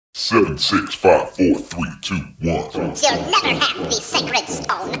Seven, six, five, four, three, two, one. You'll never have the sacred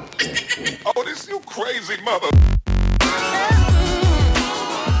stone. Oh, this you crazy mother.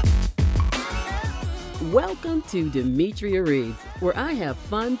 Welcome to Demetria Reads, where I have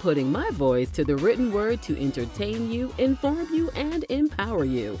fun putting my voice to the written word to entertain you, inform you, and empower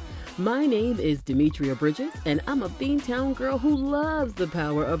you. My name is Demetria Bridges, and I'm a Beantown girl who loves the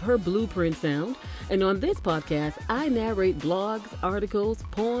power of her blueprint sound. And on this podcast, I narrate blogs, articles,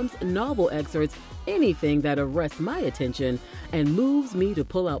 poems, novel excerpts, anything that arrests my attention and moves me to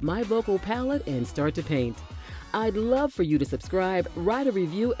pull out my vocal palette and start to paint. I'd love for you to subscribe, write a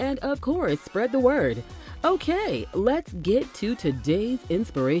review, and of course, spread the word. Okay, let's get to today's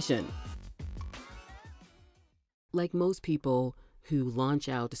inspiration. Like most people who launch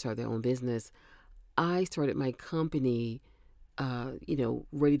out to start their own business, I started my company,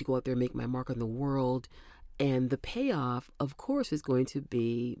 ready to go out there and make my mark on the world. And the payoff, of course, is going to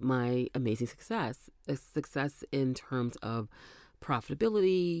be my amazing success. A success in terms of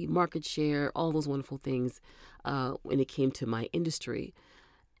profitability, market share, all those wonderful things when it came to my industry.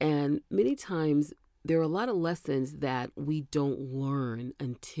 And many times there are a lot of lessons that we don't learn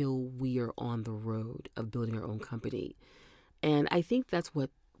until we are on the road of building our own company. And I think that's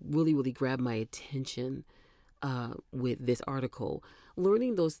what really, really grabbed my attention with this article,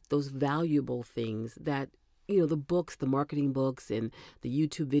 learning those valuable things that, the books, the marketing books and the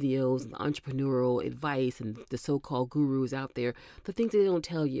YouTube videos and the entrepreneurial advice and the so-called gurus out there, the things they don't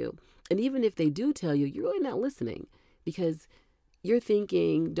tell you. And even if they do tell you, you're really not listening because you're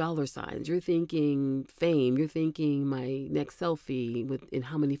thinking dollar signs, you're thinking fame, you're thinking my next selfie and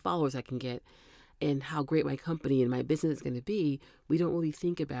how many followers I can get and how great my company and my business is going to be. We don't really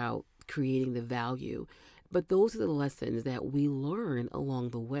think about creating the value. But those are the lessons that we learn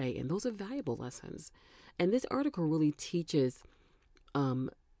along the way, and those are valuable lessons. And this article really teaches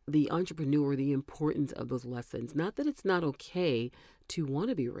the entrepreneur the importance of those lessons. Not that it's not okay to want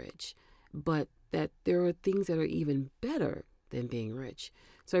to be rich, but that there are things that are even better than being rich.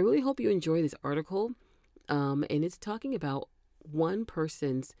 So I really hope you enjoy this article. And it's talking about one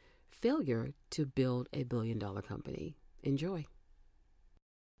person's failure to build a billion-dollar company. Enjoy.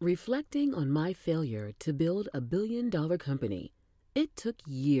 Reflecting on my failure to build a billion-dollar company, it took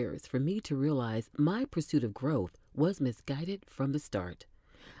years for me to realize my pursuit of growth was misguided from the start.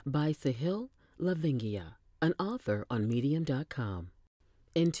 By Sahil Lavingia, an author on Medium.com.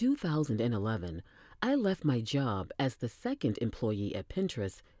 In 2011, I left my job as the second employee at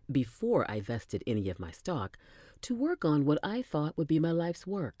Pinterest before I vested any of my stock to work on what I thought would be my life's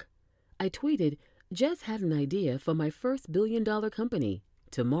work. I tweeted, "Just had an idea for my first billion-dollar company.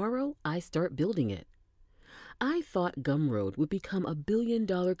 Tomorrow, I start building it." I thought Gumroad would become a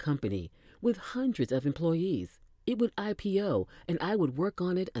billion-dollar company with hundreds of employees. It would IPO, and I would work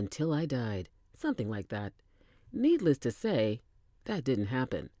on it until I died. Something like that. Needless to say, that didn't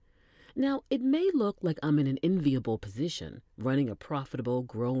happen. Now, it may look like I'm in an enviable position, running a profitable,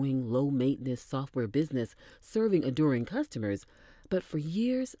 growing, low-maintenance software business serving adoring customers, but for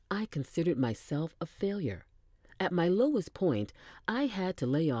years, I considered myself a failure. At my lowest point, I had to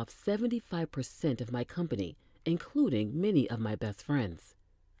lay off 75% of my company, including many of my best friends.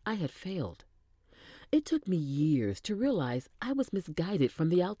 I had failed. It took me years to realize I was misguided from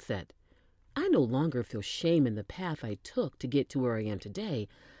the outset. I no longer feel shame in the path I took to get to where I am today,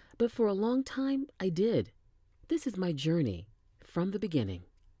 but for a long time, I did. This is my journey from the beginning.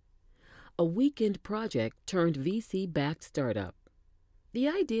 A weekend project turned VC-backed startup. The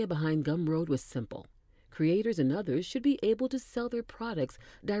idea behind Gumroad was simple. Creators and others should be able to sell their products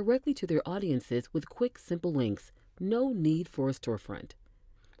directly to their audiences with quick, simple links. No need for a storefront.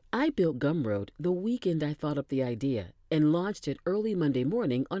 I built Gumroad the weekend I thought up the idea and launched it early Monday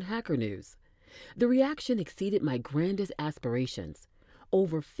morning on Hacker News. The reaction exceeded my grandest aspirations.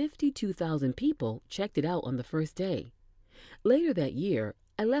 Over 52,000 people checked it out on the first day. Later that year,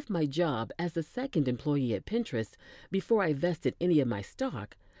 I left my job as the second employee at Pinterest before I vested any of my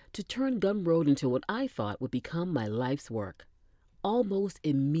stock to turn Gumroad into what I thought would become my life's work. Almost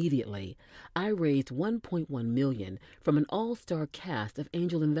immediately, I raised $1.1 million from an all-star cast of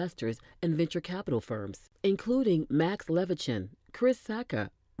angel investors and venture capital firms, including Max Levichin, Chris Sacca,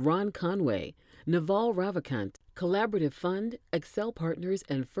 Ron Conway, Naval Ravikant, Collaborative Fund, Excel Partners,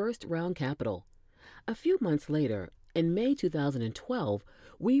 and First Round Capital. A few months later, in May 2012,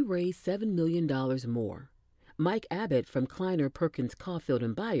 we raised $7 million more. Mike Abbott from Kleiner Perkins Caulfield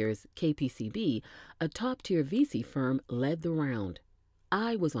and Byers, KPCB, a top-tier VC firm, led the round.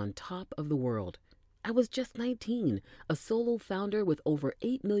 I was on top of the world. I was just 19, a solo founder with over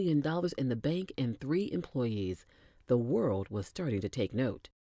 $8 million in the bank and 3 employees. The world was starting to take note.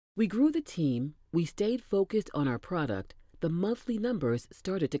 We grew the team, we stayed focused on our product, the monthly numbers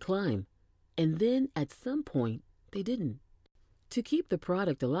started to climb. And then at some point, they didn't. To keep the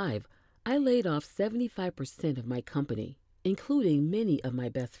product alive, I laid off 75% of my company, including many of my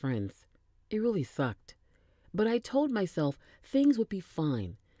best friends. It really sucked. But I told myself things would be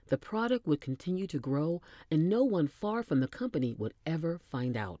fine. The product would continue to grow, and no one far from the company would ever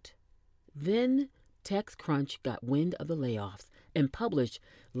find out. Then TechCrunch got wind of the layoffs and published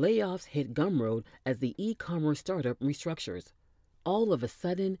 "Layoffs Hit Gumroad" as the e-commerce startup restructures. All of a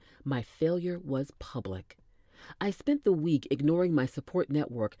sudden, my failure was public. I spent the week ignoring my support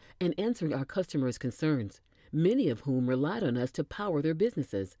network and answering our customers' concerns, many of whom relied on us to power their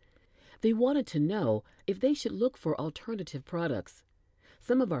businesses. They wanted to know if they should look for alternative products.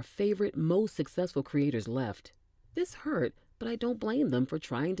 Some of our favorite, most successful creators left. This hurt, but I don't blame them for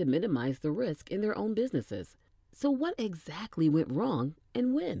trying to minimize the risk in their own businesses. So what exactly went wrong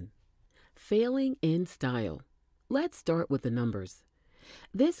and when? Failing in style. Let's start with the numbers.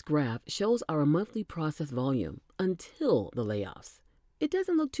 This graph shows our monthly process volume until the layoffs. It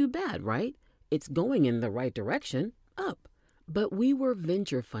doesn't look too bad, right? It's going in the right direction, up. But we were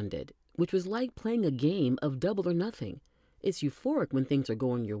venture funded, which was like playing a game of double or nothing. It's euphoric when things are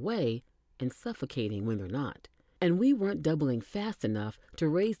going your way and suffocating when they're not. And we weren't doubling fast enough to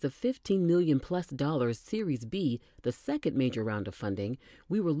raise the $15 million plus Series B, the second major round of funding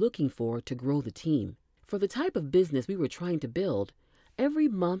we were looking for to grow the team. For the type of business we were trying to build, every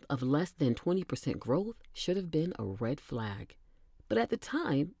month of less than 20% growth should have been a red flag. But at the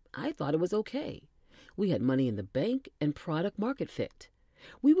time, I thought it was okay. We had money in the bank and product market fit.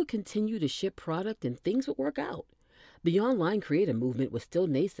 We would continue to ship product and things would work out. The online creator movement was still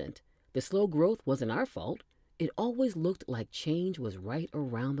nascent. The slow growth wasn't our fault. It always looked like change was right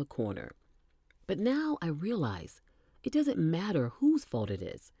around the corner. But now I realize it doesn't matter whose fault it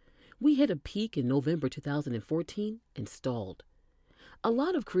is. We hit a peak in November 2014 and stalled. A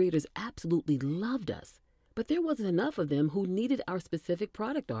lot of creators absolutely loved us, but there wasn't enough of them who needed our specific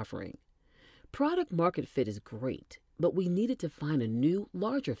product offering. Product market fit is great, but we needed to find a new,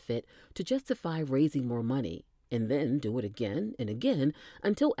 larger fit to justify raising more money, and then do it again and again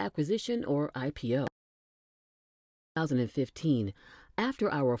until acquisition or IPO. 2015, after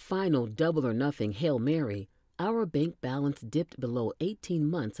our final double or nothing Hail Mary, our bank balance dipped below 18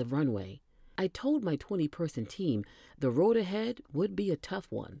 months of runway. I told my 20-person team the road ahead would be a tough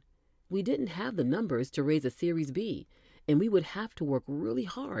one. We didn't have the numbers to raise a Series B, and we would have to work really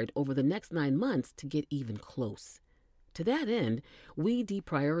hard over the next 9 months to get even close. To that end, we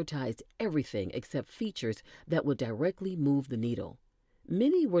deprioritized everything except features that would directly move the needle.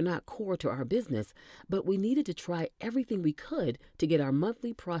 Many were not core to our business, but we needed to try everything we could to get our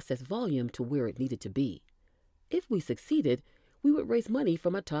monthly process volume to where it needed to be. If we succeeded, we would raise money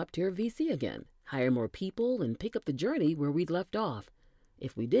from a top-tier VC again, hire more people, and pick up the journey where we'd left off.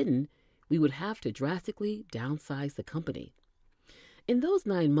 If we didn't, we would have to drastically downsize the company. In those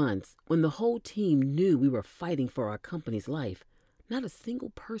 9 months, when the whole team knew we were fighting for our company's life, not a single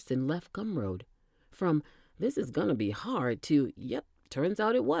person left Gumroad. From "this is gonna be hard" to "yep, turns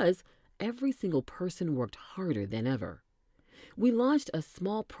out it was," every single person worked harder than ever. We launched a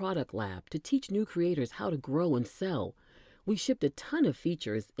small product lab to teach new creators how to grow and sell. We shipped a ton of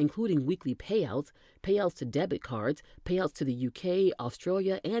features, including weekly payouts, payouts to debit cards, payouts to the UK,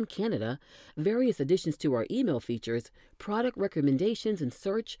 Australia, and Canada, various additions to our email features, product recommendations and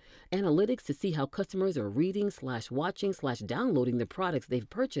search, analytics to see how customers are reading/watching/downloading the products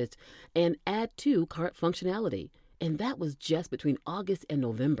they've purchased, and add to cart functionality. And that was just between August and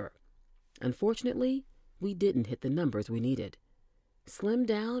November. Unfortunately, we didn't hit the numbers we needed. Slim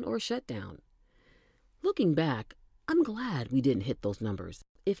down or shut down. Looking back, I'm glad we didn't hit those numbers.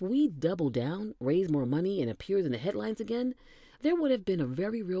 If we doubled down, raised more money, and appeared in the headlines again, there would have been a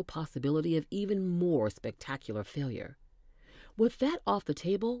very real possibility of even more spectacular failure. With that off the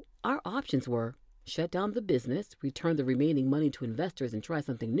table, our options were shut down the business, return the remaining money to investors and try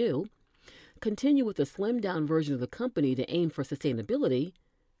something new, continue with a slimmed-down version of the company to aim for sustainability,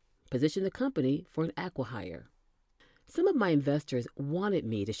 position the company for an acqui-hire. Some of my investors wanted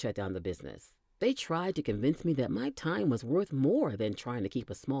me to shut down the business. They tried to convince me that my time was worth more than trying to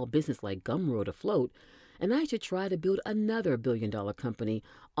keep a small business like Gumroad afloat, and I should try to build another billion-dollar company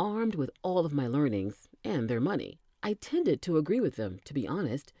armed with all of my learnings and their money. I tended to agree with them, to be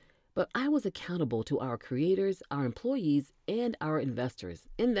honest, but I was accountable to our creators, our employees, and our investors,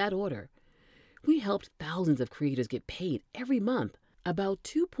 in that order. We helped thousands of creators get paid every month. About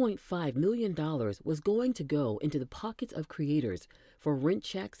 $2.5 million was going to go into the pockets of creators for rent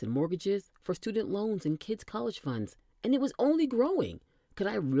checks and mortgages, for student loans and kids' college funds, and it was only growing. Could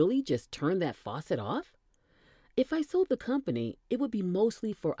I really just turn that faucet off? If I sold the company, it would be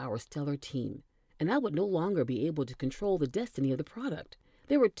mostly for our stellar team, and I would no longer be able to control the destiny of the product.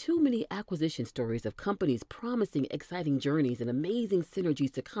 There were too many acquisition stories of companies promising exciting journeys and amazing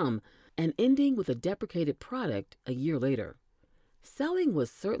synergies to come, and ending with a deprecated product a year later. Selling was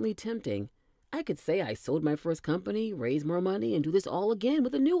certainly tempting. I could say I sold my first company, raise more money, and do this all again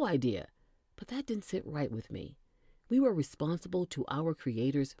with a new idea. But that didn't sit right with me. We were responsible to our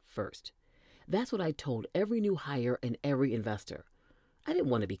creators first. That's what I told every new hire and every investor. I didn't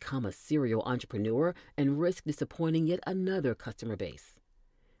want to become a serial entrepreneur and risk disappointing yet another customer base.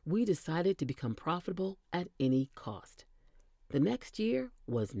 We decided to become profitable at any cost. The next year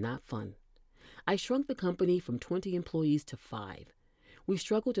was not fun. I shrunk the company from 20 employees to 5. We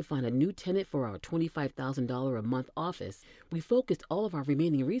struggled to find a new tenant for our $25,000 a month office. We focused all of our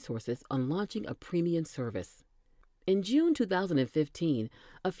remaining resources on launching a premium service. In June 2015,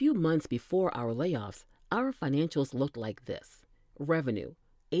 a few months before our layoffs, our financials looked like this. Revenue,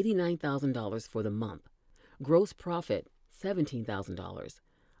 $89,000 for the month. Gross profit, $17,000.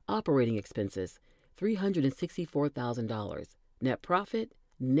 Operating expenses, $364,000. Net profit,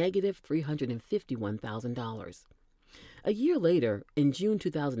 negative $351,000. A year later, in June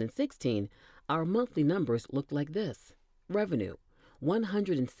 2016, our monthly numbers looked like this. Revenue,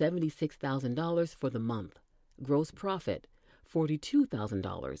 $176,000 for the month. Gross profit,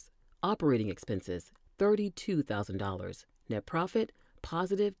 $42,000. Operating expenses, $32,000. Net profit,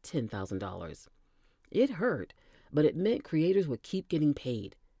 positive $10,000. It hurt, but it meant creators would keep getting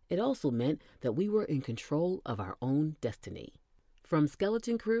paid. It also meant that we were in control of our own destiny. From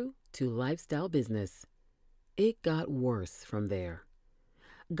skeleton crew to lifestyle business, it got worse from there.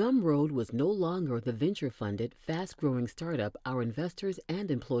 Gumroad was no longer the venture-funded, fast-growing startup our investors and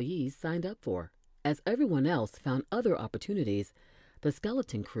employees signed up for. As everyone else found other opportunities, the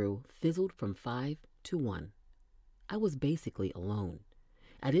skeleton crew fizzled from 5 to 1. I was basically alone.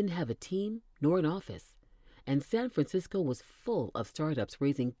 I didn't have a team nor an office. And San Francisco was full of startups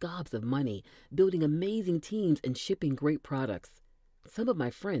raising gobs of money, building amazing teams and shipping great products. Some of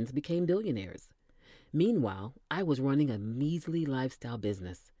my friends became billionaires. Meanwhile, I was running a measly lifestyle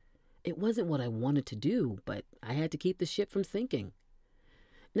business. It wasn't what I wanted to do, but I had to keep the ship from sinking.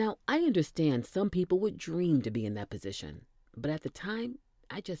 Now, I understand some people would dream to be in that position, but at the time,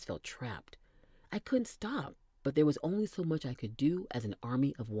 I just felt trapped. I couldn't stop, but there was only so much I could do as an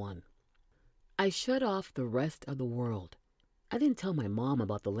army of one. I shut off the rest of the world. I didn't tell my mom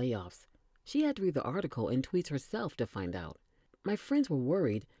about the layoffs. She had to read the article and tweets herself to find out. My friends were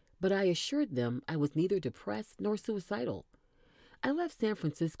worried, but I assured them I was neither depressed nor suicidal. I left San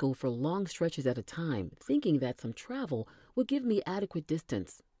Francisco for long stretches at a time, thinking that some travel would give me adequate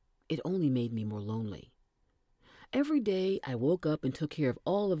distance. It only made me more lonely. Every day, I woke up and took care of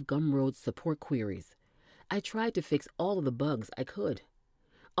all of Gumroad's support queries. I tried to fix all of the bugs I could.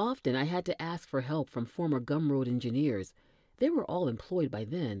 Often, I had to ask for help from former Gumroad engineers. They were all employed by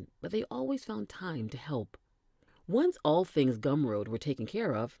then, but they always found time to help. Once all things Gumroad were taken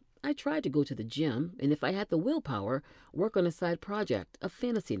care of, I tried to go to the gym, and if I had the willpower, work on a side project, a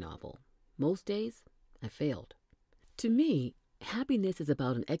fantasy novel. Most days, I failed. To me, happiness is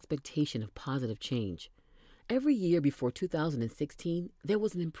about an expectation of positive change. Every year before 2016, there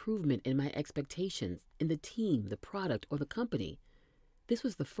was an improvement in my expectations, in the team, the product, or the company. This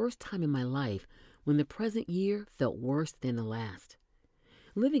was the first time in my life when the present year felt worse than the last.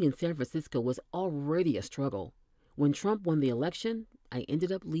 Living in San Francisco was already a struggle. When Trump won the election, I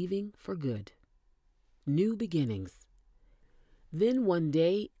ended up leaving for good. New beginnings. Then one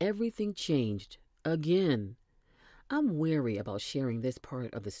day, everything changed. Again. I'm wary about sharing this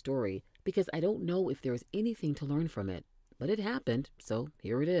part of the story because I don't know if there is anything to learn from it. But it happened, so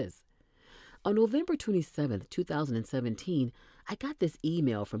here it is. On November 27, 2017, I got this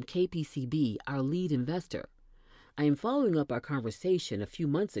email from KPCB, our lead investor. I am following up our conversation a few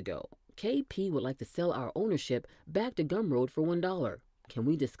months ago. KP would like to sell our ownership back to Gumroad for $1. Can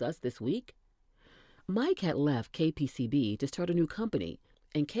we discuss this week? Mike had left KPCB to start a new company,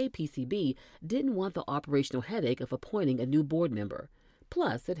 and KPCB didn't want the operational headache of appointing a new board member.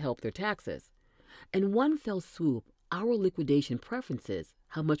 Plus, it helped their taxes. In one fell swoop, our liquidation preferences,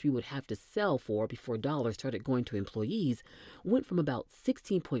 how much we would have to sell for before dollars started going to employees, went from about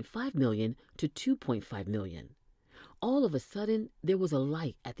 $16.5 million to $2.5 million. All of a sudden, there was a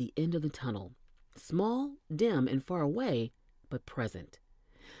light at the end of the tunnel. Small, dim, and far away, but present.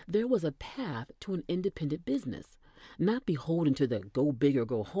 There was a path to an independent business, not beholden to the go big or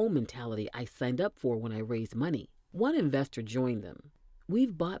go home mentality I signed up for when I raised money. One investor joined them.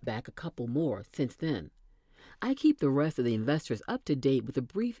 We've bought back a couple more since then. I keep the rest of the investors up to date with a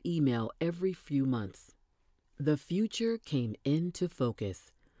brief email every few months. The future came into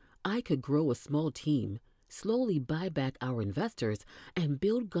focus. I could grow a small team, slowly buy back our investors, and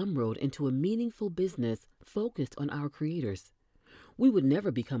build Gumroad into a meaningful business focused on our creators. We would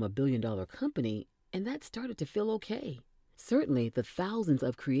never become a billion-dollar company, and that started to feel okay. Certainly, the thousands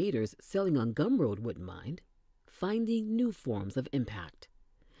of creators selling on Gumroad wouldn't mind. Finding new forms of impact.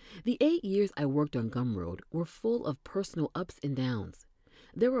 The 8 years I worked on Gumroad were full of personal ups and downs.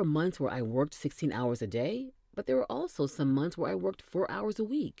 There were months where I worked 16 hours a day, but there were also some months where I worked 4 hours a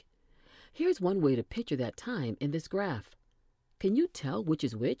week. Here's one way to picture that time in this graph. Can you tell which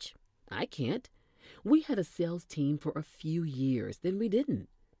is which? I can't. We had a sales team for a few years, then we didn't.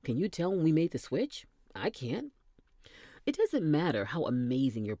 Can you tell when we made the switch? I can't. It doesn't matter how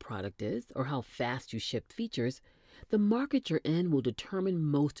amazing your product is or how fast you ship features. The market you're in will determine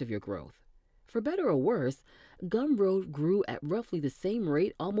most of your growth. For better or worse, Gumroad grew at roughly the same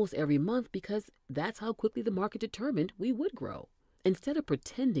rate almost every month because that's how quickly the market determined we would grow. Instead of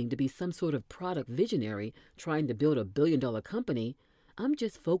pretending to be some sort of product visionary trying to build a billion-dollar company, I'm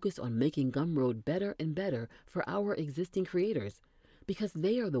just focused on making Gumroad better and better for our existing creators because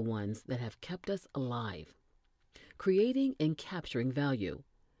they are the ones that have kept us alive. Creating and capturing value.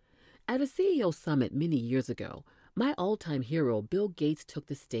 At a CEO summit many years ago, my all-time hero Bill Gates took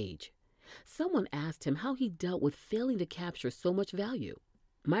the stage. Someone asked him how he dealt with failing to capture so much value.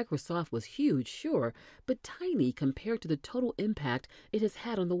 Microsoft was huge, sure, but tiny compared to the total impact it has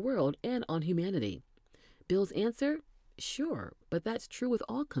had on the world and on humanity. Bill's answer? Sure, but that's true with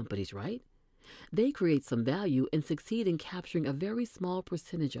all companies, right? They create some value and succeed in capturing a very small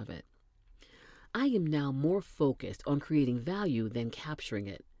percentage of it. I am now more focused on creating value than capturing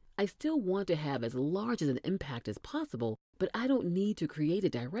it. I still want to have as large as an impact as possible, but I don't need to create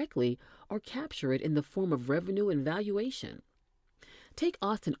it directly or capture it in the form of revenue and valuation. Take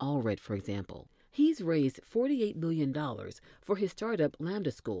Austin Allred, for example. He's raised $48 million for his startup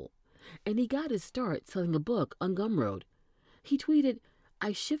Lambda School, and he got his start selling a book on Gumroad. He tweeted,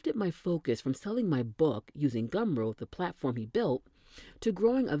 "I shifted my focus from selling my book using Gumroad, the platform he built, to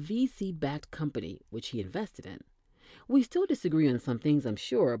growing a VC-backed company, which he invested in. We still disagree on some things, I'm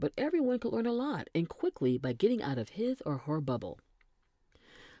sure, but everyone could learn a lot and quickly by getting out of his or her bubble."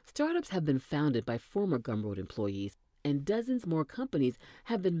 Startups have been founded by former Gumroad employees, and dozens more companies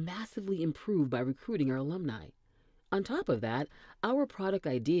have been massively improved by recruiting our alumni. On top of that, our product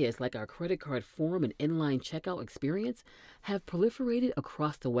ideas like our credit card form and inline checkout experience have proliferated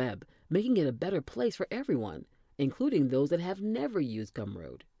across the web, making it a better place for everyone, including those that have never used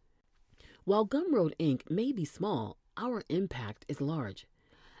Gumroad. While Gumroad Inc. may be small, our impact is large.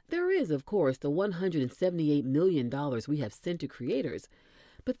 There is, of course, the $178 million we have sent to creators,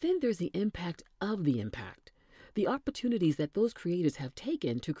 but then there's the impact of the impact, the opportunities that those creators have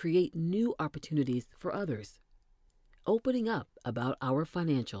taken to create new opportunities for others. Opening up about our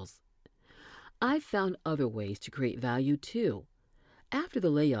financials. I've found other ways to create value too. After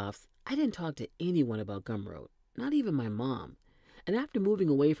the layoffs, I didn't talk to anyone about Gumroad, not even my mom. And after moving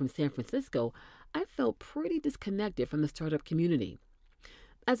away from San Francisco, I felt pretty disconnected from the startup community.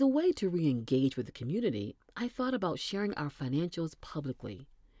 As a way to re-engage with the community, I thought about sharing our financials publicly.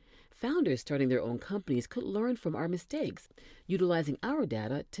 Founders starting their own companies could learn from our mistakes, utilizing our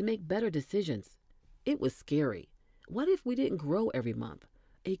data to make better decisions. It was scary. What if we didn't grow every month?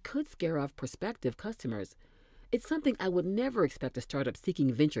 It could scare off prospective customers. It's something I would never expect a startup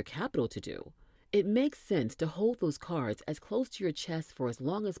seeking venture capital to do. It makes sense to hold those cards as close to your chest for as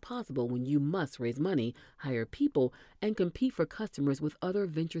long as possible when you must raise money, hire people, and compete for customers with other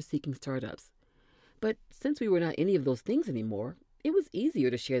venture-seeking startups. But since we were not any of those things anymore, it was easier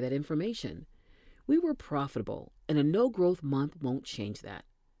to share that information. We were profitable, and a no-growth month won't change that.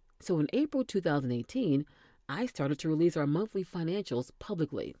 So in April 2018, I started to release our monthly financials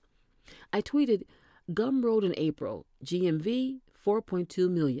publicly. I tweeted, "Gumroad in April, GMV 4.2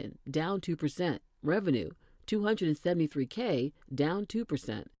 million, down 2%. Revenue $273K, down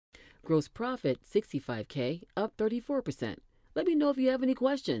 2%. Gross profit $65K, up 34%. Let me know if you have any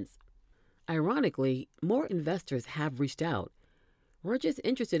questions." Ironically, more investors have reached out. "We're just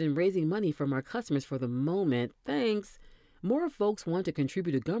interested in raising money from our customers for the moment. Thanks." More folks want to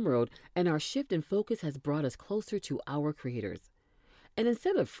contribute to Gumroad, and our shift in focus has brought us closer to our creators. And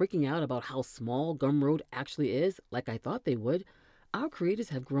instead of freaking out about how small Gumroad actually is, like I thought they would, our creators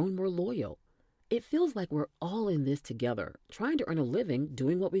have grown more loyal. It feels like we're all in this together, trying to earn a living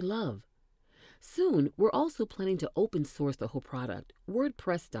doing what we love. Soon, we're also planning to open source the whole product,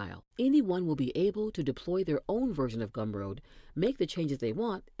 WordPress style. Anyone will be able to deploy their own version of Gumroad, make the changes they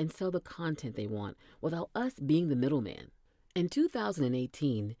want, and sell the content they want without us being the middleman. In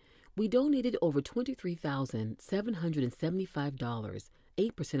 2018, we donated over $23,775,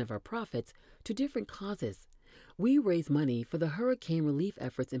 8% of our profits, to different causes. We raised money for the hurricane relief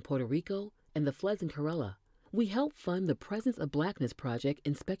efforts in Puerto Rico and the floods in Kerala. We helped fund the Presence of Blackness project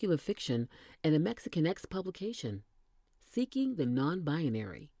in speculative fiction and a Mexican X publication, Seeking the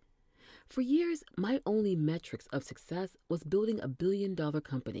Non-Binary. For years, my only metrics of success was building a billion-dollar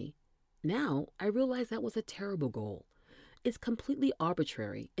company. Now, I realize that was a terrible goal. It's completely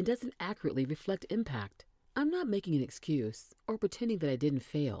arbitrary and doesn't accurately reflect impact. I'm not making an excuse or pretending that I didn't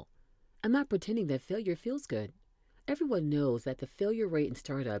fail. I'm not pretending that failure feels good. Everyone knows that the failure rate in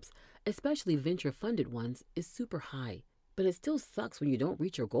startups, especially venture-funded ones, is super high, but it still sucks when you don't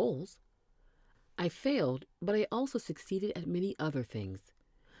reach your goals. I failed, but I also succeeded at many other things.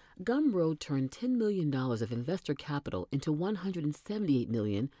 Gumroad turned $10 million of investor capital into $178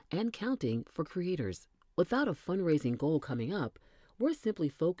 million and counting for creators. Without a fundraising goal coming up, we're simply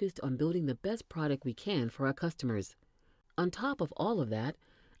focused on building the best product we can for our customers. On top of all of that,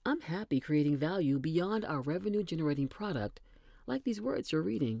 I'm happy creating value beyond our revenue-generating product, like these words you're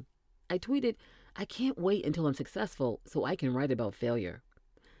reading. I tweeted, "I can't wait until I'm successful so I can write about failure."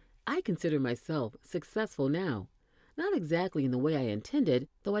 I consider myself successful now. Not exactly in the way I intended,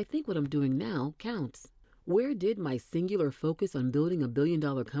 though I think what I'm doing now counts. Where did my singular focus on building a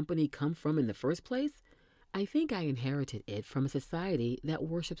billion-dollar company come from in the first place? I think I inherited it from a society that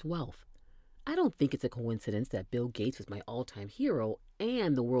worships wealth. I don't think it's a coincidence that Bill Gates was my all-time hero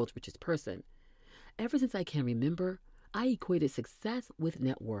and the world's richest person. Ever since I can remember, I equated success with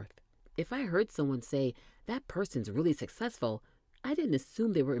net worth. If I heard someone say, "That person's really successful," I didn't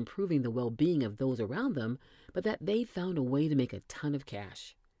assume they were improving the well-being of those around them, but that they found a way to make a ton of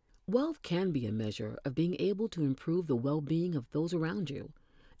cash. Wealth can be a measure of being able to improve the well-being of those around you,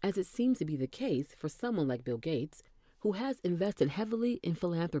 as it seems to be the case for someone like Bill Gates, who has invested heavily in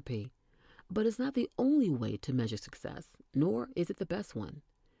philanthropy. But it's not the only way to measure success, nor is it the best one.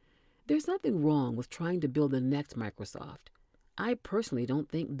 There's nothing wrong with trying to build the next Microsoft. I personally don't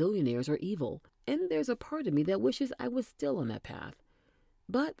think billionaires are evil, and there's a part of me that wishes I was still on that path.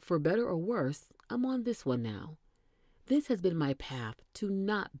 But for better or worse, I'm on this one now. This has been my path to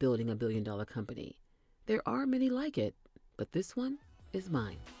not building a billion-dollar company. There are many like it, but this one is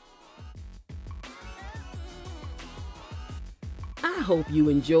mine. I hope you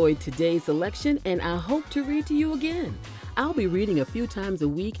enjoyed today's selection, and I hope to read to you again. I'll be reading a few times a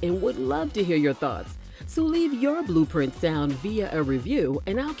week and would love to hear your thoughts. So leave your blueprint sound via a review,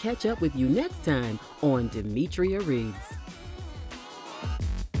 and I'll catch up with you next time on Demetria Reads.